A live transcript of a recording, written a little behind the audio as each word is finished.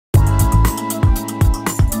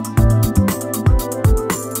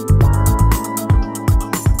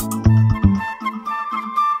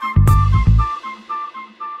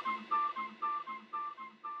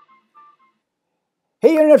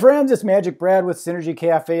Hey Internet friends, it's Magic Brad with Synergy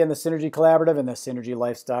Cafe and the Synergy Collaborative and the Synergy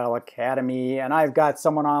Lifestyle Academy. And I've got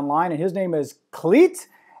someone online and his name is Clete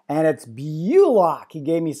and it's Bulach. He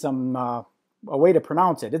gave me some a way to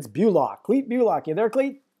pronounce it. It's Bulach. Clete Bulach. You there,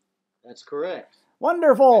 Clete? That's correct.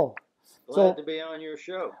 Wonderful. Glad to be on your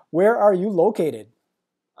show. Where are you located?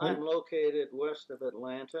 I'm located west of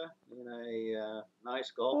Atlanta in a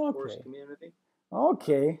nice golf course community.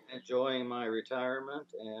 Okay. Enjoying my retirement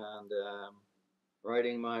and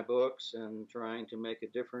writing my books and trying to make a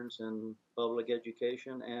difference in public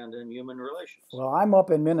education and in human relations. Well, I'm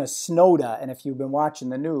up in Minnesota, and if you've been watching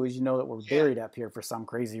the news, you know that we're buried up here for some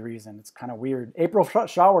crazy reason. It's kind of weird. April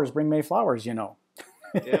showers bring May flowers, you know.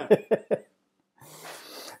 Yeah.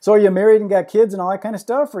 So are you married and got kids and all that kind of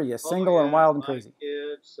stuff, or are you single and wild and crazy? 5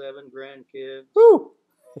 kids, 7 grandkids. Woo!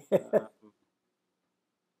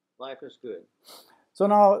 Life is good. So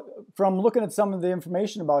now, from looking at some of the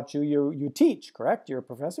information about you, you teach, correct? You're a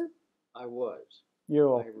professor? I was.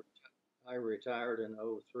 I retired in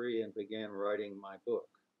 2003 and began writing my book.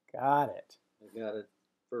 Got it. I got it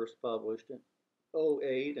first published in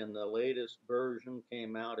 2008, and the latest version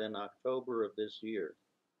came out in October of this year.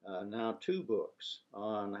 Now 2 books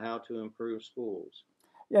on how to improve schools.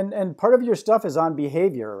 And part of your stuff is on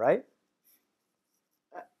behavior, right?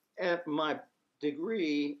 And my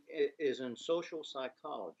degree is in social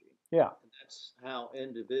psychology. Yeah. That's how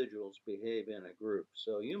individuals behave in a group.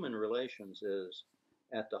 So human relations is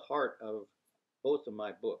at the heart of both of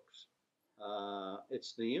my books.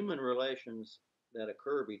 It's the human relations that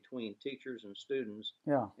occur between teachers and students,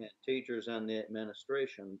 and teachers and the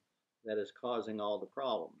administration that is causing all the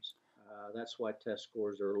problems. That's why test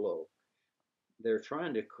scores are low. They're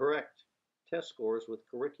trying to correct test scores with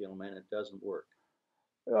curriculum, and it doesn't work.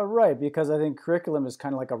 Right, because I think curriculum is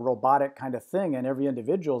kind of like a robotic kind of thing, and every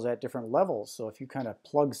individual is at different levels. So if you kind of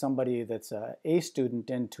plug somebody that's a A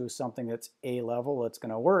student into something that's A level, it's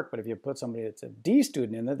going to work. But if you put somebody that's a D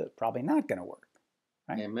student in there, that's probably not going to work.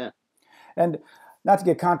 Right? Amen. And not to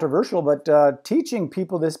get controversial, but teaching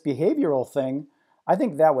people this behavioral thing, I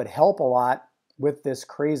think that would help a lot with this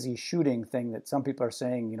crazy shooting thing that some people are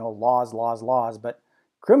saying, you know, laws, laws, laws. But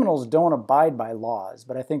criminals don't abide by laws.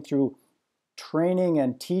 But I think through training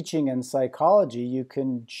and teaching and psychology, you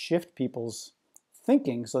can shift people's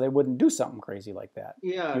thinking so they wouldn't do something crazy like that.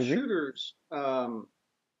 Yeah, shooters,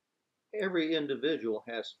 every individual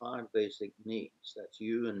has 5 basic needs. That's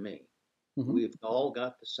you and me. Mm-hmm. We've all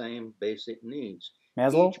got the same basic needs.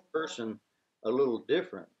 Maslow? Each person a little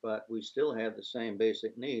different, but we still have the same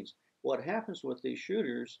basic needs. What happens with these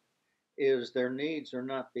shooters is their needs are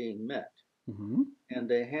not being met, and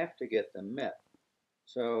they have to get them met.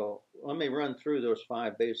 So let me run through those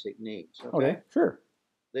 5 basic needs. Okay, sure.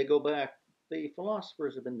 They go back. The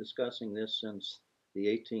philosophers have been discussing this since the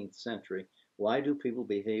 18th century. Why do people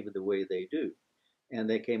behave the way they do? And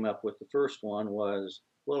they came up with the first one was,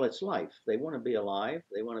 well, it's life. They want to be alive.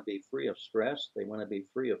 They want to be free of stress. They want to be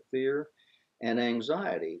free of fear and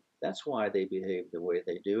anxiety. That's why they behave the way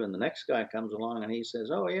they do. And the next guy comes along and he says,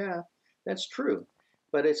 oh, yeah, that's true.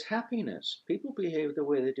 But it's happiness. People behave the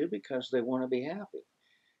way they do because they want to be happy.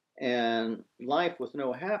 And life with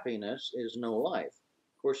no happiness is no life.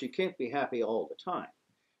 Of course, you can't be happy all the time,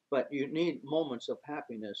 but you need moments of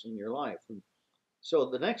happiness in your life. And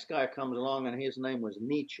so the next guy comes along, and his name was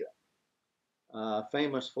Nietzsche, a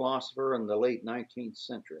famous philosopher in the late 19th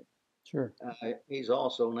century. Sure. He's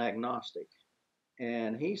also an agnostic.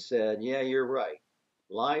 And he said, yeah, you're right.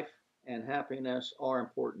 Life and happiness are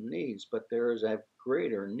important needs, but there is a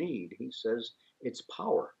greater need. He says it's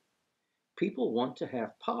power. People want to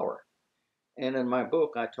have power. And in my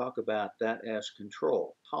book, I talk about that as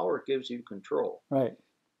control. Power gives you control. Right.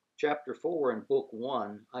 Chapter 4 in book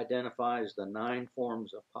 1 identifies the 9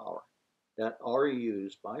 forms of power that are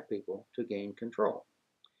used by people to gain control.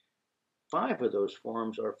 5 of those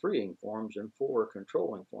forms are freeing forms and 4 are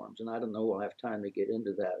controlling forms. And I don't know we'll have time to get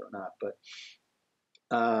into that or not.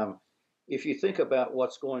 But if you think about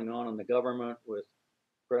what's going on in the government with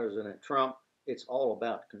President Trump, it's all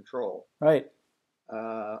about control. Right.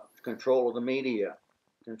 Control of the media,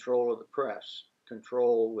 control of the press,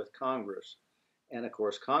 control with Congress. And of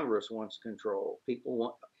course, Congress wants control. People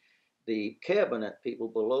want the cabinet, people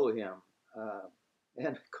below him,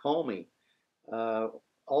 and Comey,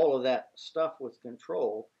 all of that stuff with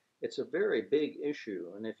control. It's a very big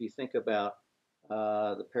issue. And if you think about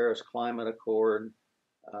the Paris Climate Accord,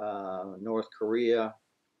 North Korea,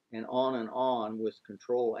 and on with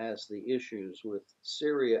control as the issues with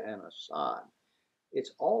Syria and Assad.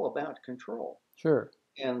 It's all about control. Sure.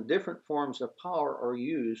 And different forms of power are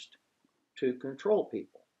used to control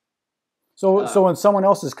people. So when someone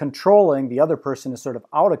else is controlling, the other person is sort of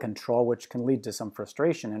out of control, which can lead to some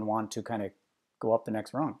frustration and want to kind of go up the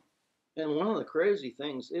next rung. And one of the crazy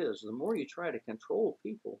things is the more you try to control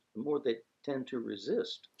people, the more they tend to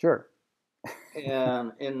resist. Sure.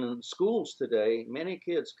 And in schools today, many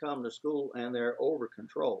kids come to school and they're over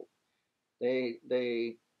controlled.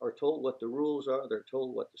 They are told what the rules are, they're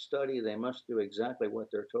told what to study, they must do exactly what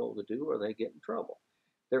they're told to do or they get in trouble.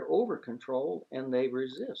 They're over controlled and they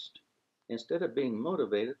resist. Instead of being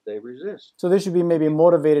motivated, they resist. So they should be maybe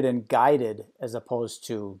motivated and guided as opposed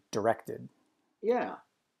to directed. Yeah,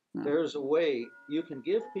 No. there's a way you can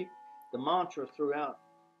give people the mantra throughout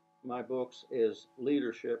my books is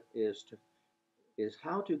leadership is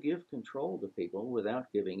how to give control to people without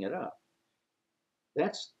giving it up.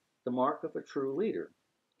 That's the mark of a true leader,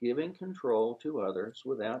 giving control to others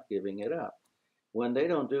without giving it up. When they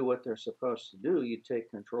don't do what they're supposed to do, you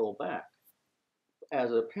take control back.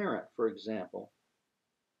 As a parent, for example,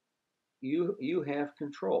 you have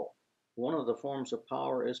control. One of the forms of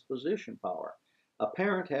power is position power. A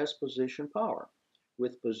parent has position power.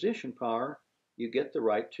 With position power, you get the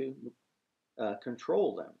right to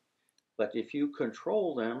control them. But if you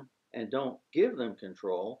control them and don't give them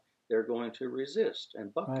control, they're going to resist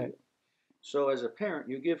and buck Right. you. So as a parent,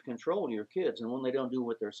 you give control to your kids, and when they don't do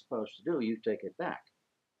what they're supposed to do, you take it back.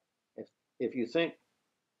 If you think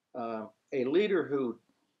a leader who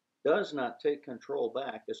does not take control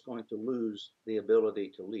back is going to lose the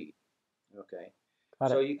ability to lead. Okay.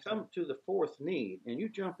 Got So it. you come to the fourth need, and you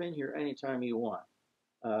jump in here anytime you want.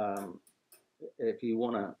 Um, if you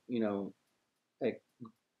want to,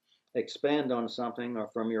 expand on something or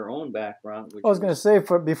from your own background, which I was going to say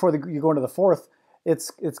before you go into the fourth,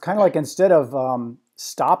 it's kind of like instead of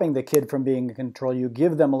stopping the kid from being in control, you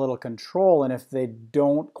give them a little control, and if they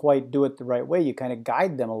don't quite do it the right way, you kind of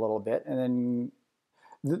guide them a little bit, and then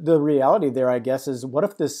the reality there, I guess, is what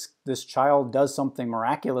if this child does something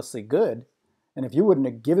miraculously good, and if you wouldn't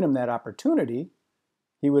have given him that opportunity,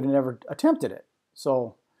 he would have never attempted it.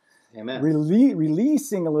 So, Amen.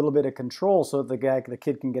 Releasing a little bit of control so that the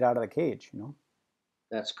kid can get out of the cage.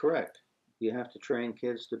 That's correct. You have to train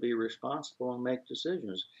kids to be responsible and make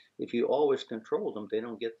decisions. If you always control them, they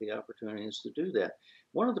don't get the opportunities to do that.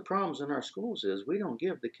 One of the problems in our schools is we don't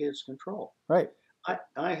give the kids control. Right.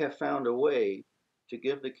 I have found a way to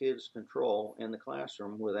give the kids control in the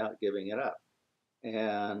classroom without giving it up.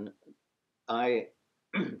 And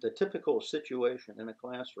the typical situation in a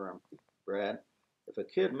classroom, Brad, if a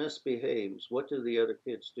kid misbehaves, what do the other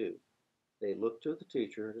kids do? They look to the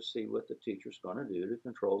teacher to see what the teacher's going to do to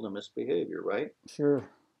control the misbehavior, right? Sure.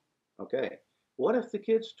 Okay. What if the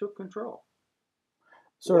kids took control?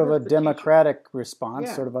 Sort What of a if the teacher, democratic response,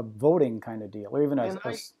 yeah. sort of a voting kind of deal, or even a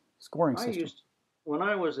scoring system. When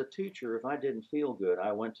I was a teacher, if I didn't feel good,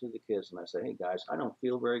 I went to the kids and I said, hey guys, I don't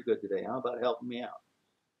feel very good today. How about helping me out?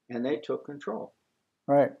 And they took control.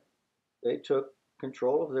 Right. They took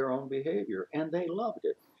control of their own behavior and they loved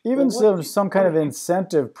it. Even some kind of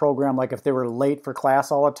incentive program, like if they were late for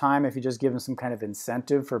class all the time, if you just give them some kind of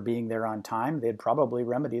incentive for being there on time, they'd probably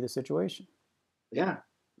remedy the situation. Yeah.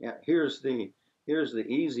 Yeah. Here's the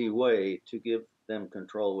easy way to give them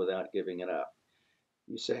control without giving it up.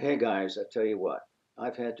 You say, hey guys, I tell you what,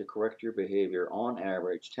 I've had to correct your behavior on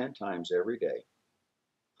average 10 times every day.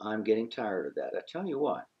 I'm getting tired of that. I tell you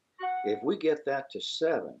what, if we get that to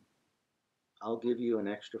 7, I'll give you an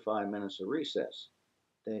extra 5 minutes of recess.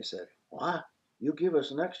 They said, what? You give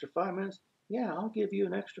us an extra 5 minutes? Yeah, I'll give you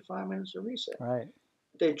an extra 5 minutes of recess. Right.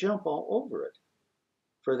 They jump all over it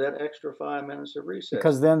for that extra 5 minutes of recess.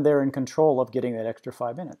 Because then they're in control of getting that extra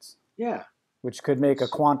 5 minutes. Yeah. Which could make a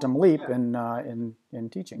quantum leap in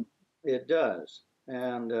teaching. It does.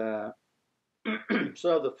 And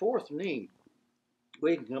so the fourth need,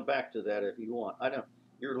 we can come back to that if you want.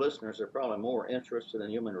 Your listeners are probably more interested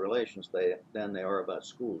in human relations than they are about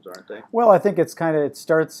schools, aren't they? Well, I think it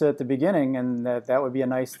starts at the beginning, and that would be a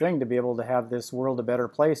nice thing to be able to have this world a better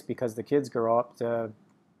place because the kids grow up to,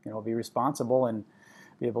 be responsible and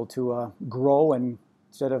be able to grow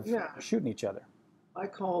instead of shooting each other. I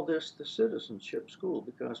call this the citizenship school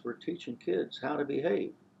because we're teaching kids how to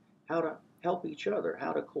behave, how to help each other,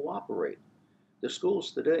 how to cooperate. The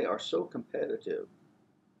schools today are so competitive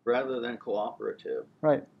rather than cooperative.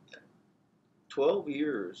 Right. 12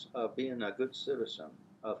 years of being a good citizen,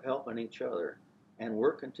 of helping each other and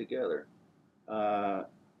working together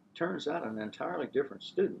turns out an entirely different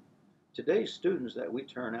student. Today's students that we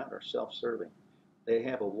turn out are self-serving. They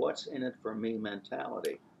have a what's in it for me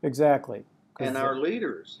mentality. Exactly. And our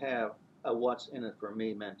leaders have a what's in it for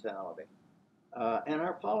me mentality. And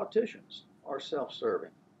our politicians are self-serving.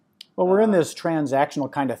 Well, we're in this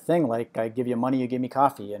transactional kind of thing, like I give you money, you give me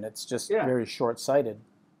coffee, and it's just Yeah, very short-sighted.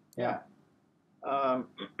 Yeah. yeah. Um,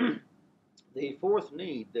 the fourth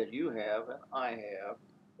need that you have and I have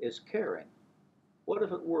is caring. What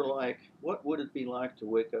if it were like, what would it be like to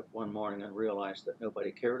wake up one morning and realize that nobody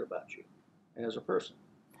cared about you as a person?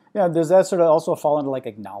 Yeah, does that sort of also fall into like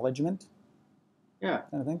acknowledgement? Yeah,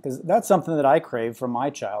 I think because that's something that I crave from my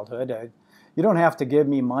childhood. You don't have to give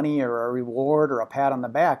me money or a reward or a pat on the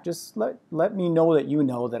back. Just let me know that you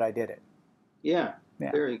know that I did it. yeah,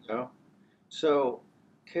 Yeah. there you go. So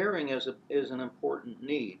caring is an important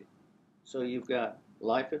need. So you've got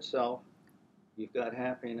life itself, you've got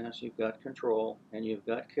happiness, you've got control, and you've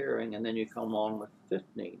got caring, and then you come along with the fifth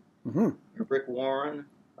need. Mm-hmm. Rick Warren,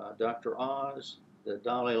 Dr. Oz, the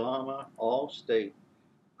Dalai Lama all state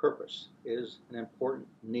purpose is an important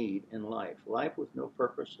need in life. Life with no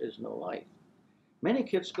purpose is no life. Many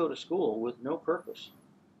kids go to school with no purpose.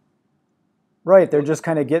 They Right. They're go, just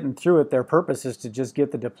kind of getting through it. Their purpose is to just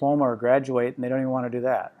get the diploma or graduate, and they don't even want to do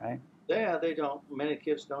that, right? yeah, they don't. Many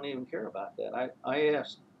kids don't even care about that. I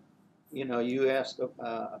asked, you asked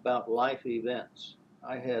about life events.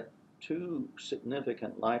 I had two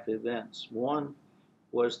significant life events. One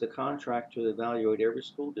was the contract to evaluate every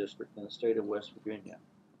school district in the state of West Virginia.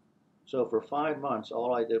 So for 5 months,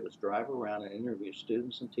 all I did was drive around and interview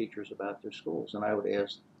students and teachers about their schools. And I would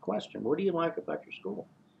ask the question, what do you like about your school?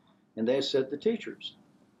 And they said, the teachers.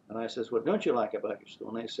 And I says, what don't you like about your school?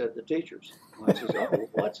 And they said, the teachers. And I says, oh,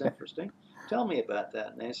 well, that's interesting. Tell me about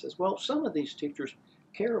that. And they says, well, some of these teachers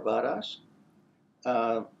care about us.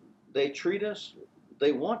 Uh, they treat us,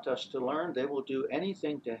 they want us to learn. They will do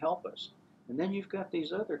anything to help us. And then you've got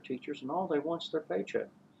these other teachers, and all they want is their paycheck.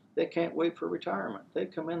 They can't wait for retirement. They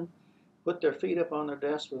come in, put their feet up on their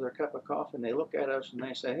desk with their cup of coffee, and they look at us and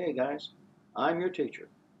they say, hey guys, I'm your teacher.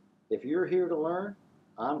 If you're here to learn,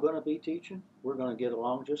 I'm going to be teaching. We're going to get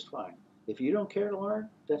along just fine. If you don't care to learn,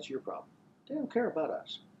 that's your problem. They don't care about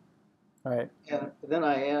us. Right. And then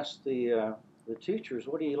I asked the teachers,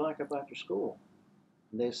 what do you like about your school?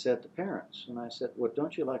 And they said, the parents. And I said, what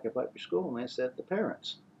don't you like about your school? And they said, the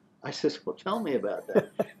parents. I said, well, tell me about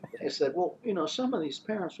that. They said, well, some of these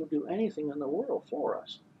parents will do anything in the world for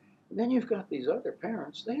us. And then you've got these other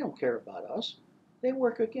parents, they don't care about us. They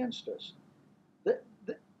work against us.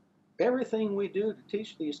 Everything we do to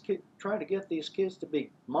teach these kids, try to get these kids to be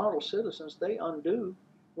model citizens, they undo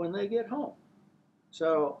when they get home.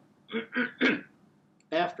 So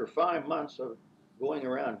after 5 months of going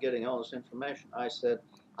around getting all this information, I said,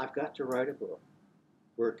 I've got to write a book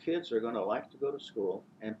where kids are going to like to go to school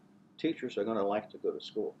and teachers are going to like to go to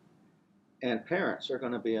school and parents are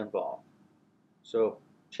going to be involved. So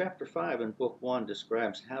chapter 5 in book 1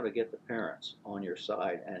 describes how to get the parents on your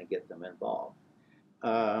side and get them involved.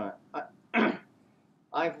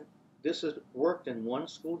 This has worked in one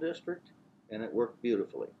school district and it worked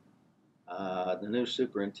beautifully. The new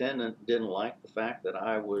superintendent didn't like the fact that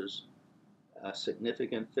I was a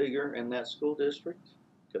significant figure in that school district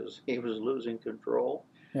because he was losing control.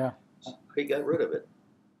 Yeah. So he got rid of it.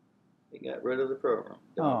 He got rid of the program.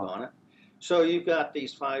 Doggone Oh. it. So you've got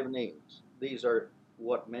these 5 needs. These are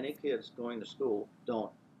what many kids going to school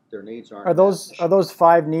don't. Their needs aren't. Are those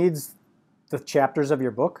 5 needs the chapters of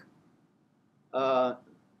your book?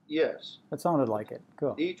 Yes. That sounded like it.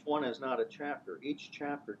 Cool. Each one is not a chapter. Each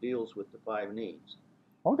chapter deals with the 5 needs.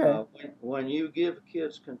 Okay. When you give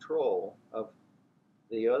kids control of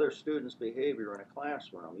the other student's behavior in a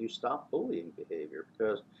classroom, you stop bullying behavior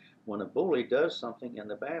because when a bully does something in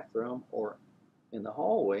the bathroom or in the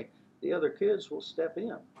hallway, the other kids will step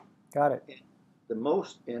in. Got it. There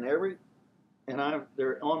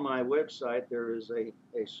on my website there is a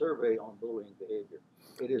survey on bullying behavior.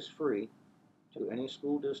 It is free to any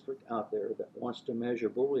school district out there that wants to measure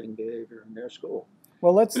bullying behavior in their school.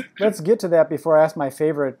 Well, let's get to that before I ask my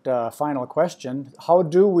favorite final question. How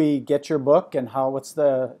do we get your book, and what's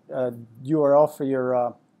the URL for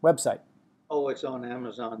your website? Oh, it's on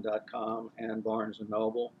Amazon.com and Barnes and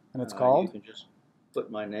Noble. And it's called? You can just put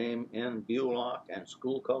my name in, Bulach, and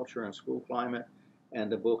school culture and school climate, and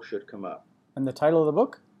the book should come up. And the title of the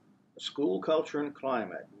book? School Culture and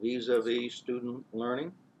Climate, vis-a-vis student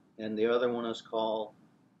learning. And the other one is called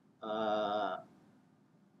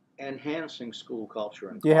Enhancing School Culture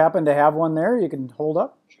and Climate. Do you happen to have one there you can hold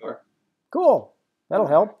up? Sure. Cool. That'll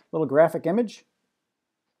help. Little graphic image.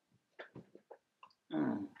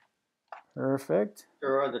 Perfect.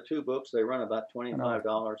 There are the 2 books. They run about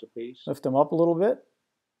 $25 a piece. Lift them up a little bit.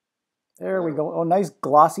 There we go. Oh, nice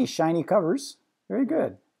glossy, shiny covers. Very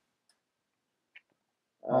good.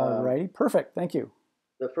 All righty. Perfect. Thank you.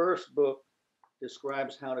 The first book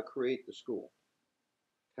describes how to create the school.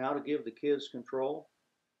 how to give the kids control.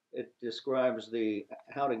 It describes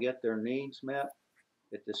how to get their needs met.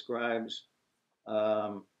 It describes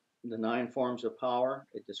the 9 forms of power.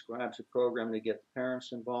 It describes a program to get the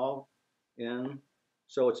parents involved in.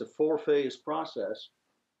 So it's a 4-phase process,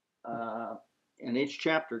 and each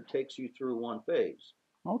chapter takes you through one phase.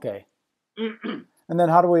 Okay. And then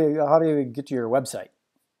how do we get to your website?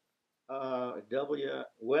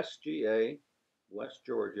 WestGA, West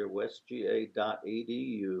Georgia,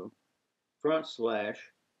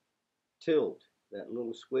 westga.edu/tilt, that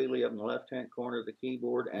little squiggly up in the left-hand corner of the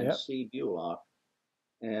keyboard, and Yep. C Bulach,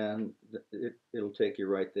 and it'll take you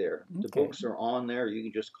right there. The Okay. books are on there. You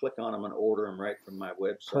can just click on them and order them right from my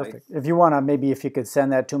website. Perfect. If you want to, maybe if you could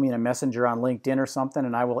send that to me in a messenger on LinkedIn or something,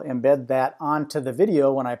 and I will embed that onto the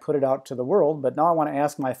video when I put it out to the world. But now I want to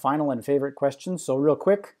ask my final and favorite question. So real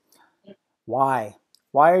quick, why?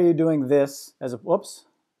 Why are you doing this as a, whoops,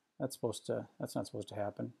 that's not supposed to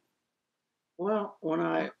happen. Well, when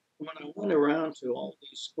I went around to all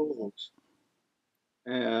these schools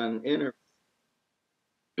and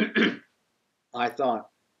I thought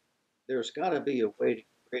there's got to be a way to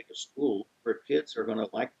create a school where kids are going to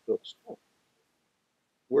like to go to school,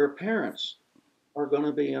 where parents are going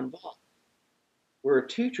to be involved, where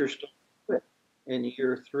teachers don't quit in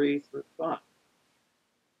year 3 through 5,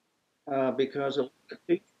 because a lot of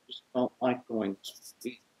teachers don't like going to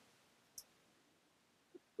school.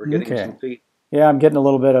 We're getting some feedback. Yeah, I'm getting a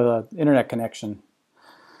little bit of an internet connection.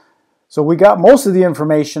 So we got most of the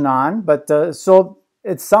information on, but so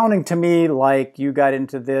it's sounding to me like you got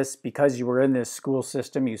into this because you were in this school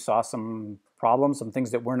system. You saw some problems, some things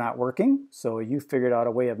that were not working. So you figured out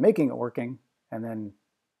a way of making it working, and then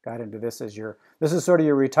got into this as this is sort of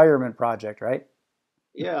your retirement project, right?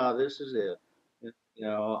 Yeah, this is it. You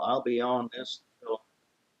know, I'll be on this until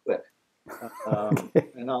I quit,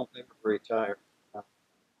 and I'll never retire.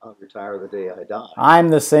 I'll retire the day I die. I'm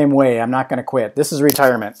the same way. I'm not going to quit. This is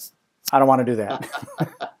retirement. I don't want to do that.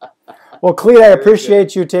 Well, Clete, I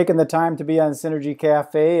appreciate you taking the time to be on Synergy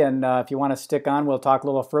Cafe, and if you want to stick on, we'll talk a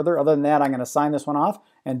little further. Other than that, I'm going to sign this one off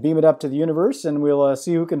and beam it up to the universe, and we'll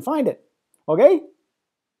see who can find it. Okay?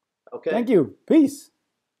 Okay. Thank you. Peace.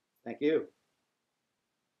 Thank you.